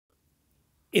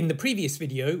In the previous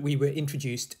video, we were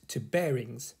introduced to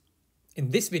bearings.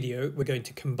 In this video, we're going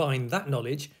to combine that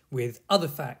knowledge with other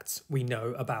facts we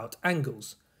know about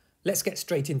angles. Let's get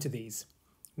straight into these.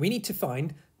 We need to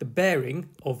find the bearing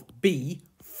of B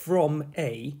from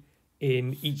A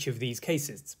in each of these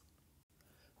cases.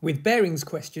 With bearings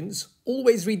questions,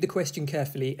 always read the question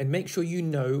carefully and make sure you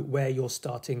know where you're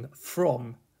starting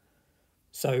from.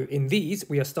 So in these,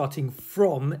 we are starting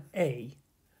from A.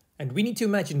 And we need to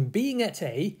imagine being at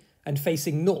A and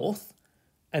facing north,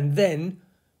 and then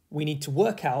we need to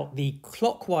work out the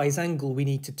clockwise angle we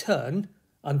need to turn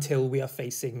until we are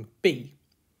facing B.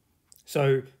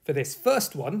 So for this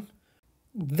first one,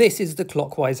 this is the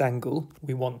clockwise angle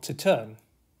we want to turn.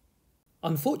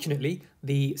 Unfortunately,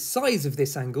 the size of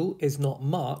this angle is not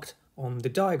marked on the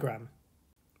diagram.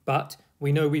 But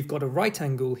we know we've got a right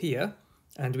angle here,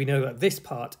 and we know that this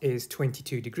part is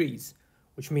 22 degrees,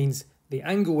 which means the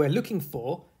angle we're looking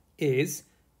for is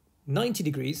 90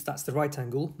 degrees, that's the right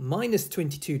angle, minus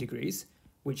 22 degrees,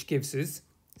 which gives us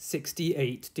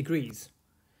 68 degrees.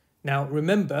 Now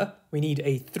remember, we need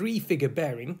a three-figure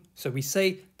bearing, so we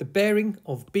say the bearing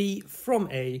of B from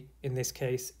A, in this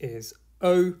case, is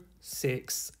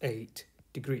 068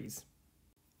 degrees.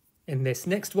 In this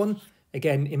next one,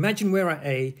 again, imagine we're at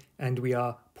A and we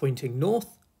are pointing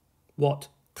north. What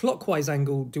clockwise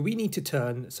angle do we need to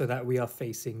turn so that we are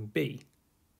facing B?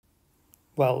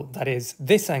 Well, that is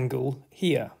this angle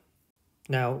here.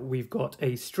 Now we've got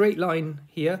a straight line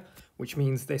here, which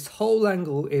means this whole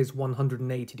angle is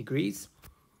 180 degrees.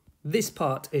 This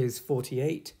part is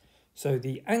 48. So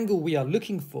the angle we are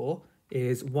looking for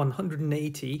is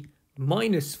 180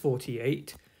 minus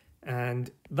 48,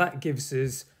 and that gives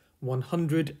us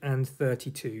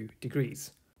 132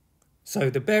 degrees.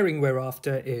 So the bearing we're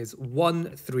after is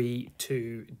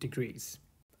 132 degrees.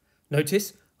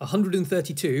 Notice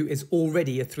 132 is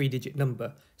already a three-digit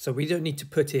number, so we don't need to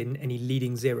put in any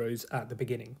leading zeros at the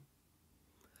beginning.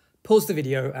 Pause the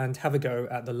video and have a go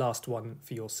at the last one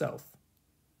for yourself.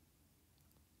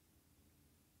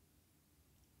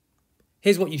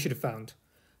 Here's what you should have found.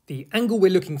 The angle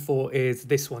we're looking for is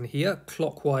this one here,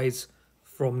 clockwise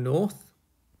from north.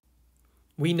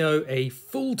 We know a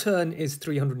full turn is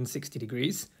 360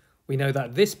 degrees. We know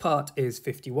that this part is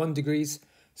 51 degrees.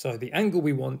 So the angle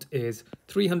we want is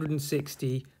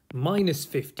 360 minus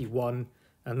 51,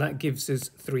 and that gives us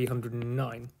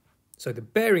 309. So the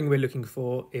bearing we're looking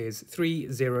for is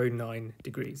 309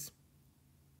 degrees.